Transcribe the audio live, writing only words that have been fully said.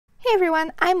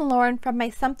everyone, I'm Lauren from My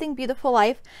Something Beautiful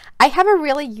Life. I have a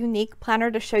really unique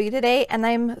planner to show you today and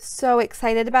I'm so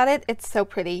excited about it. It's so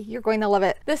pretty. You're going to love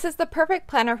it. This is the perfect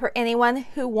planner for anyone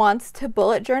who wants to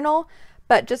bullet journal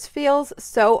but just feels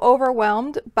so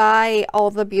overwhelmed by all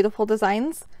the beautiful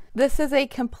designs. This is a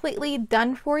completely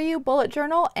done for you bullet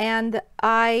journal and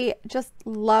I just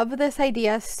love this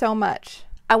idea so much.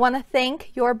 I want to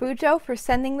thank Your Bujo for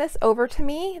sending this over to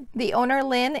me. The owner,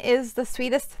 Lynn, is the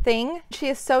sweetest thing. She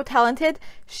is so talented.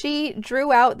 She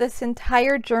drew out this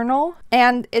entire journal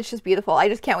and it's just beautiful. I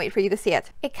just can't wait for you to see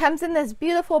it. It comes in this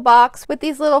beautiful box with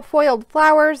these little foiled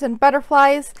flowers and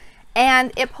butterflies,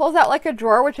 and it pulls out like a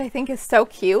drawer, which I think is so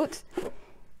cute.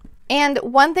 And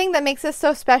one thing that makes this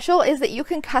so special is that you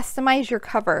can customize your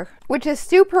cover, which is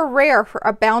super rare for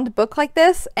a bound book like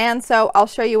this. And so I'll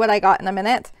show you what I got in a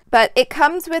minute. But it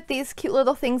comes with these cute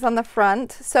little things on the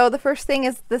front. So the first thing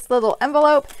is this little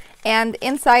envelope, and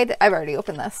inside, I've already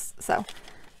opened this, so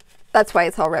that's why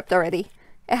it's all ripped already.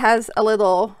 It has a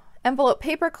little envelope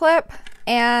paper clip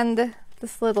and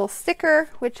this little sticker,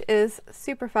 which is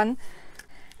super fun.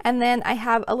 And then I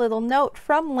have a little note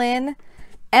from Lynn.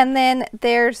 And then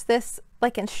there's this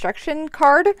like instruction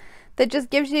card that just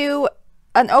gives you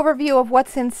an overview of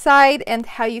what's inside and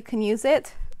how you can use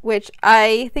it, which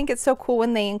I think it's so cool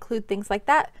when they include things like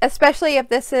that, especially if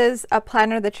this is a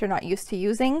planner that you're not used to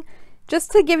using,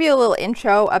 just to give you a little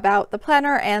intro about the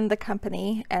planner and the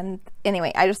company. And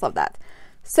anyway, I just love that.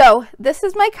 So this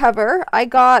is my cover. I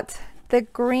got the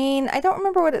green, I don't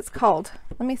remember what it's called.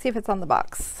 Let me see if it's on the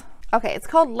box. Okay, it's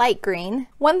called light green.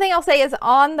 One thing I'll say is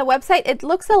on the website, it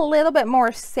looks a little bit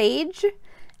more sage,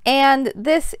 and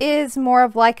this is more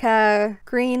of like a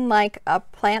green, like a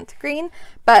plant green,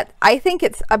 but I think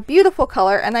it's a beautiful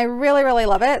color and I really, really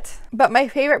love it. But my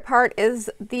favorite part is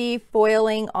the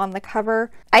foiling on the cover.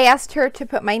 I asked her to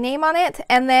put my name on it,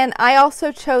 and then I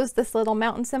also chose this little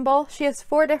mountain symbol. She has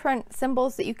 4 different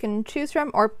symbols that you can choose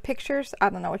from, or pictures, I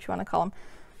don't know what you want to call them.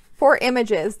 4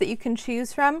 images that you can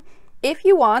choose from. If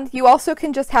you want, you also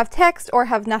can just have text or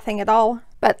have nothing at all,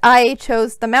 but I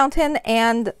chose the mountain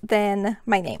and then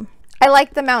my name. I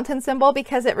like the mountain symbol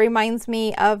because it reminds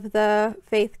me of the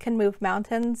faith can move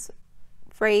mountains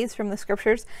phrase from the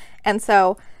scriptures, and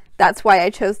so that's why I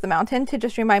chose the mountain, to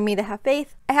just remind me to have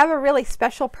faith. I have a really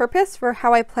special purpose for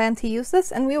how I plan to use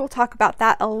this, and we will talk about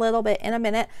that a little bit in a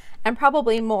minute, and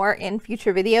probably more in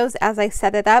future videos as I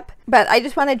set it up. But I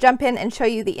just want to jump in and show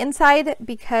you the inside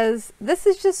because this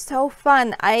is just so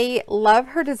fun. I love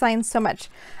her design so much.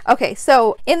 Okay,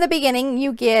 so in the beginning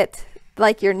you get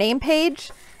like your name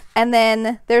page, and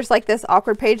then there's like this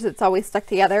awkward page that's always stuck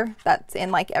together. That's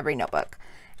in like every notebook.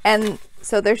 And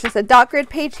so there's just a dot grid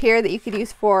page here that you could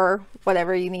use for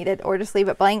whatever you needed, or just leave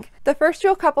it blank. The first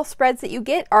real couple spreads that you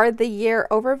get are the year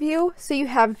overview. So you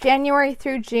have January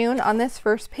through June on this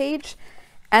first page,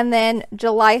 and then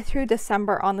July through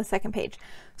December on the second page.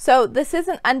 So this is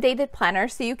an undated planner,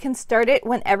 so you can start it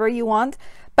whenever you want,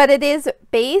 but it is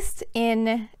based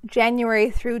in January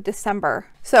through December.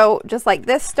 So just like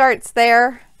this starts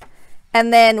there,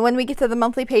 and then when we get to the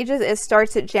monthly pages, it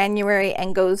starts at January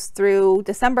and goes through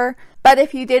December. But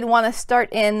if you did want to start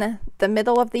in the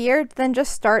middle of the year, then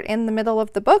just start in the middle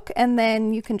of the book and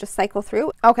then you can just cycle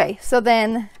through. Okay, so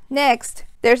then next,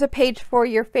 there's a page for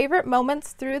your favorite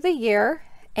moments through the year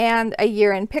and a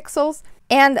year in pixels.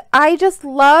 And I just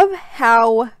love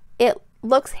how it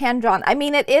looks hand-drawn. I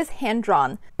mean, it is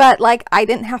hand-drawn, but like I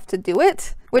didn't have to do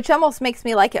it, which almost makes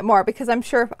me like it more, because I'm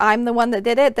sure if I'm the one that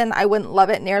did it, then I wouldn't love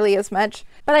it nearly as much.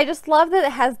 But I just love that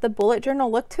it has the bullet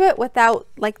journal look to it without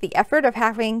like the effort of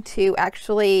having to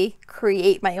actually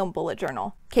create my own bullet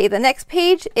journal. Okay, the next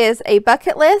page is a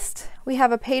bucket list. We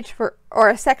have a page for, or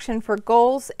a section for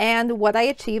goals and what I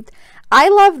achieved. I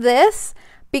love this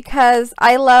because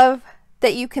I love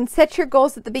that you can set your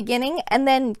goals at the beginning and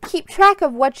then keep track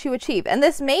of what you achieve. And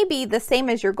this may be the same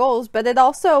as your goals, but it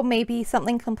also may be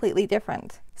something completely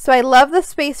different. So I love the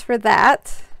space for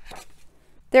that.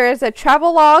 There is a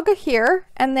travel log here,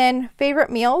 and then favorite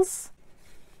meals.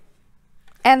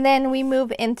 And then we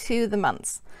move into the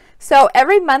months. So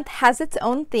every month has its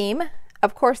own theme.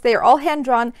 Of course, they are all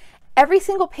hand-drawn. Every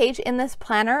single page in this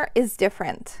planner is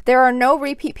different. There are no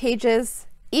repeat pages.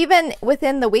 Even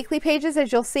within the weekly pages,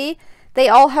 as you'll see, they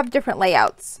all have different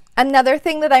layouts. Another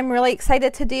thing that I'm really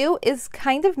excited to do is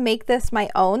kind of make this my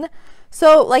own.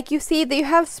 So like you see that you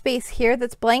have space here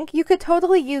that's blank. You could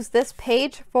totally use this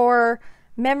page for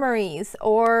memories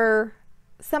or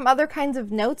some other kinds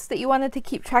of notes that you wanted to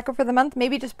keep track of for the month.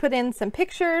 Maybe just put in some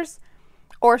pictures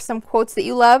or some quotes that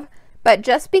you love. But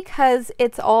just because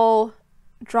it's all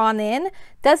drawn in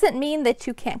doesn't mean that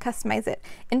you can't customize it.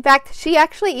 In fact, she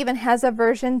actually even has a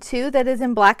version too that is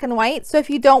in black and white. So if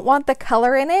you don't want the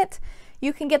color in it,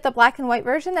 you can get the black and white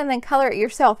version and then color it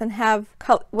yourself and have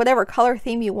whatever color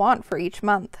theme you want for each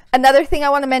month. Another thing I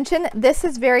want to mention, this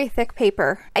is very thick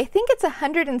paper. I think it's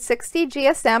 160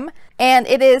 GSM and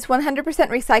it is 100%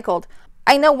 recycled.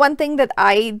 I know one thing that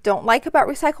I don't like about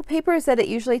recycled paper is that it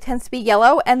usually tends to be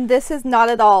yellow, and this is not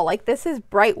at all. Like, this is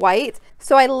bright white.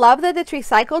 So I love that it's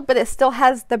recycled, but it still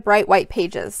has the bright white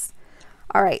pages.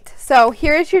 All right, so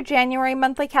here is your January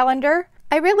monthly calendar.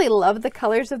 I really love the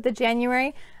colors of the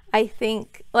January. I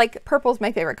think, like, purple's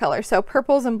my favorite color. So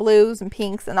purples and blues and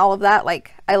pinks and all of that,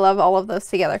 like, I love all of those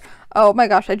together. Oh my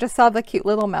gosh, I just saw the cute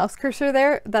little mouse cursor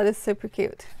there. That is super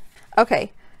cute.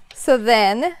 Okay, so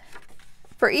then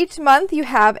for each month you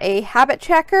have a habit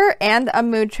tracker and a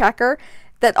mood tracker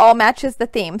that all matches the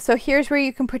theme. So here's where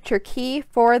you can put your key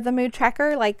for the mood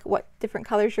tracker, like what different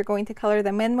colors you're going to color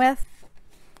them in with.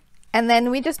 And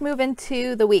then we just move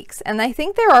into the weeks. And I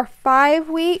think there are 5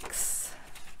 weeks.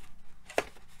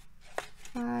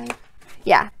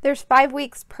 Yeah, there's 5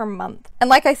 weeks per month. And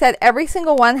like I said, every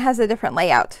single one has a different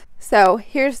layout. So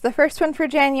here's the first one for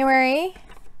January.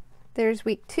 There's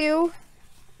week 2,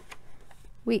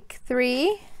 week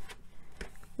 3,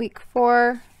 week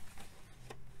 4,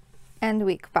 and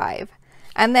week 5.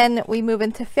 And then we move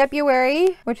into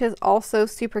February, which is also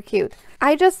super cute.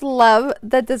 I just love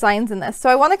the designs in this. So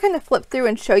I want to kind of flip through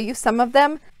and show you some of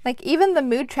them. Like even the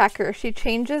mood tracker, she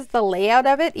changes the layout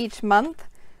of it each month.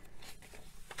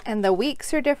 And the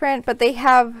weeks are different, but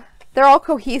they're all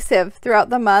cohesive throughout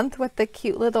the month with the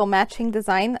cute little matching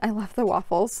design. I love the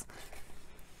waffles.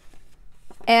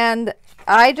 And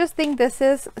I just think this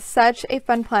is such a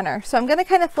fun planner. So I'm going to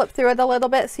kind of flip through it a little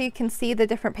bit so you can see the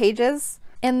different pages,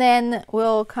 and then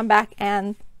we'll come back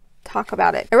and talk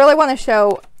about it. I really want to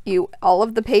show you all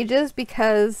of the pages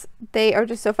because they are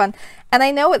just so fun. And I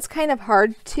know it's kind of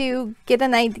hard to get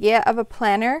an idea of a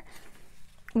planner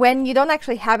when you don't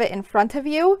actually have it in front of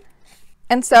you.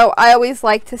 And so I always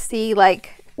like to see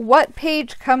like what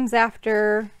page comes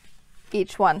after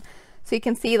each one, so you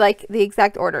can see like the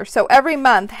exact order. So every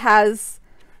month has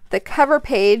the cover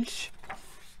page,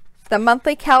 the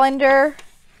monthly calendar,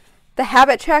 the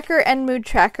habit tracker and mood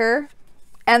tracker,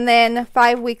 and then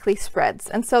 5 weekly spreads.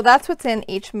 And so that's what's in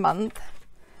each month.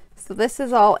 So this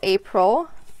is all April.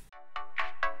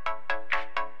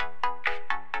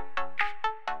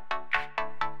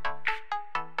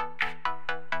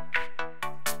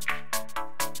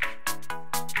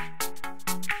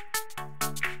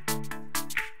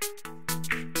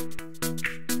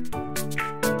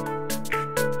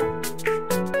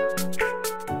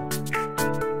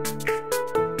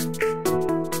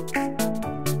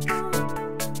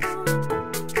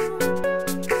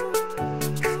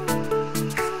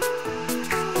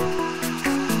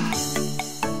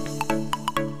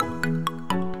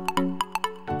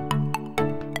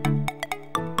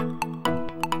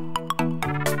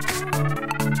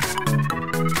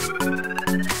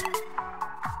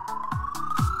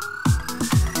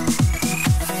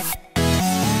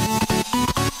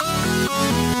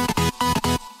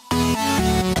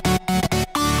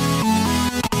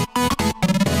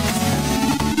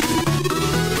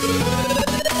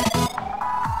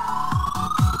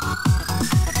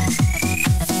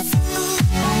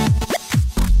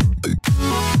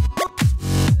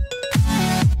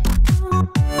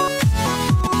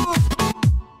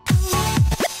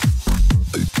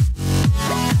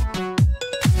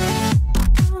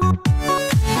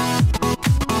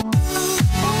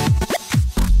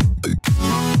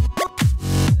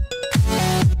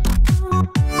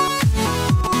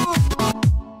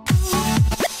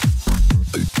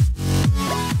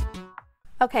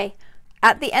 Okay,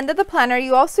 at the end of the planner,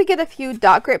 you also get a few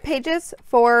dot grid pages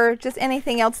for just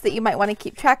anything else that you might want to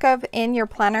keep track of in your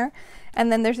planner.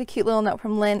 And then there's a cute little note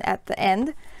from Lynn at the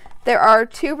end. There are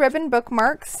 2 ribbon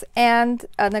bookmarks and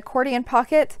an accordion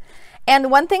pocket. And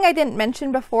one thing I didn't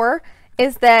mention before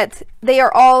is that they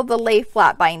are all the lay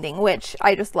flat binding, which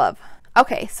I just love.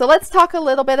 Okay, so let's talk a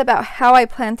little bit about how I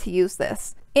plan to use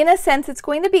this. In a sense, it's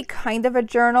going to be kind of a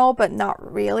journal, but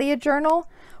not really a journal.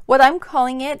 What I'm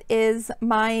calling it is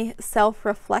my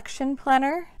self-reflection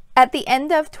planner. At the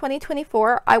end of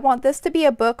 2024, I want this to be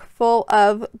a book full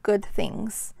of good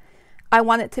things. I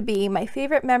want it to be my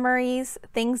favorite memories,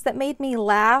 things that made me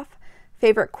laugh,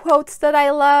 favorite quotes that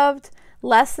I loved,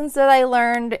 lessons that I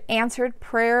learned, answered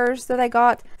prayers that I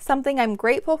got, something I'm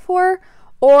grateful for,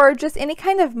 or just any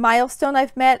kind of milestone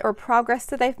I've met or progress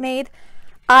that I've made.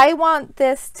 I want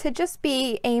this to just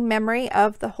be a memory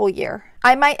of the whole year.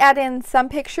 I might add in some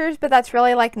pictures, but that's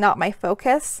really like not my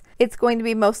focus. It's going to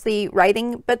be mostly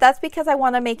writing, but that's because I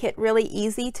want to make it really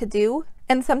easy to do.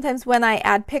 And sometimes when I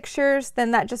add pictures,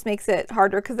 then that just makes it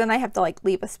harder because then I have to like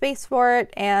leave a space for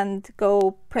it and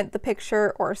go print the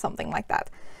picture or something like that.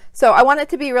 So I want it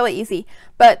to be really easy,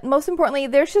 but most importantly,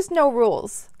 there's just no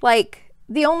rules. Like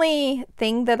the only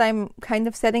thing that I'm kind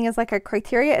of setting as like a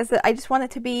criteria is that I just want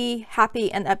it to be happy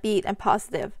and upbeat and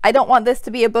positive. I don't want this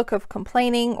to be a book of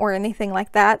complaining or anything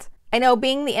like that. I know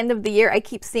being the end of the year, I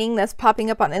keep seeing this popping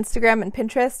up on Instagram and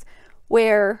Pinterest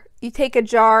where you take a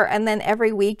jar and then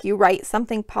every week you write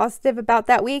something positive about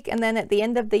that week, and then at the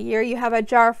end of the year you have a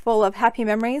jar full of happy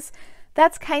memories.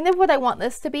 That's kind of what I want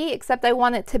this to be, except I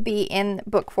want it to be in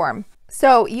book form.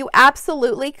 So you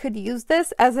absolutely could use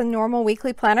this as a normal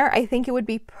weekly planner. I think it would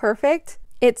be perfect.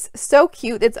 It's so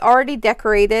cute. It's already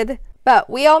decorated, but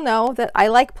we all know that I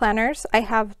like planners. I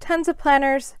have tons of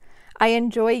planners. I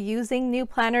enjoy using new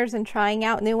planners and trying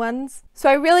out new ones. So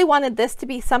I really wanted this to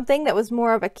be something that was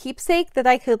more of a keepsake that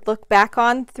I could look back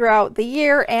on throughout the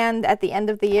year and at the end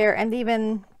of the year and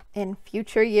even in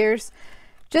future years.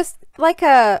 Just like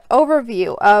a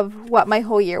overview of what my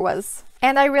whole year was.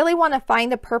 And I really want to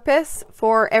find a purpose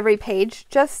for every page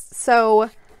just so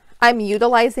I'm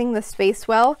utilizing the space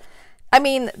well. I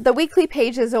mean, the weekly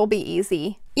pages will be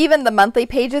easy. Even the monthly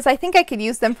pages, I think I could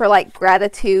use them for like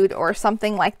gratitude or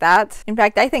something like that. In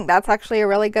fact, I think that's actually a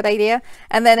really good idea.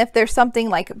 And then if there's something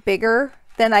like bigger,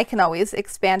 then I can always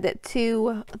expand it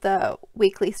to the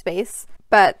weekly space.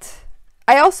 But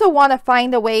I also want to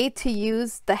find a way to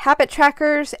use the habit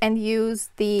trackers and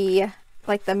use the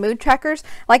mood trackers.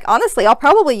 Like honestly, I'll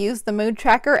probably use the mood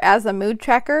tracker as a mood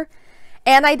tracker.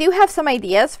 And I do have some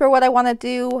ideas for what I want to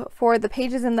do for the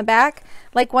pages in the back.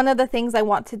 Like one of the things I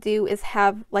want to do is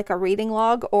have like a reading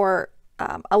log or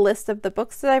a list of the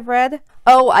books that I've read.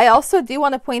 Oh, I also do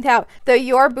want to point out the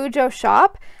Your Bujo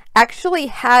shop actually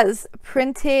has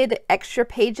printed extra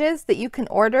pages that you can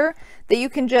order that you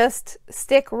can just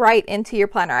stick right into your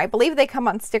planner. I believe they come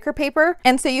on sticker paper,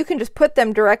 and so you can just put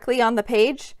them directly on the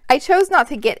page. I chose not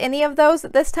to get any of those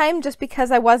at this time just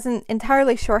because I wasn't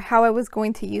entirely sure how I was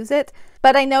going to use it,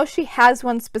 but I know she has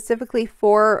one specifically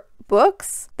for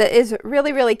books that is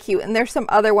really, really cute, and there's some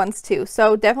other ones too,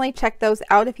 so definitely check those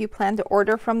out if you plan to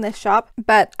order from this shop.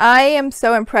 But I am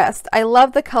so impressed. I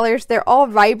love the colors. They're all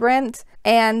vibrant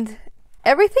and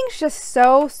everything's just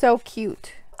so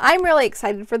cute. I'm really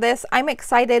excited for this. I'm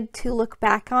excited to look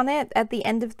back on it at the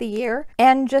end of the year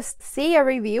and just see a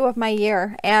review of my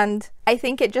year, and I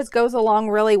think it just goes along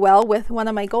really well with one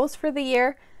of my goals for the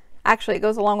year. Actually, it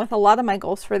goes along with a lot of my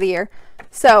goals for the year.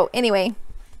 So anyway,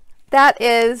 that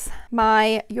is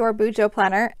my Your Bujo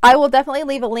planner. I will definitely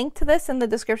leave a link to this in the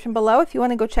description below if you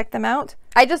want to go check them out.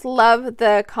 I just love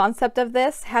the concept of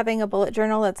this, having a bullet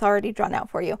journal that's already drawn out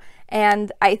for you.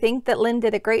 And I think that Lynn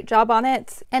did a great job on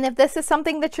it. And if this is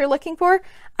something that you're looking for,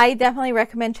 I definitely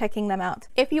recommend checking them out.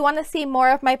 If you want to see more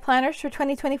of my planners for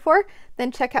 2024,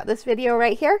 then check out this video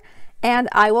right here. And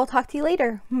I will talk to you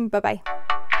later. Bye-bye.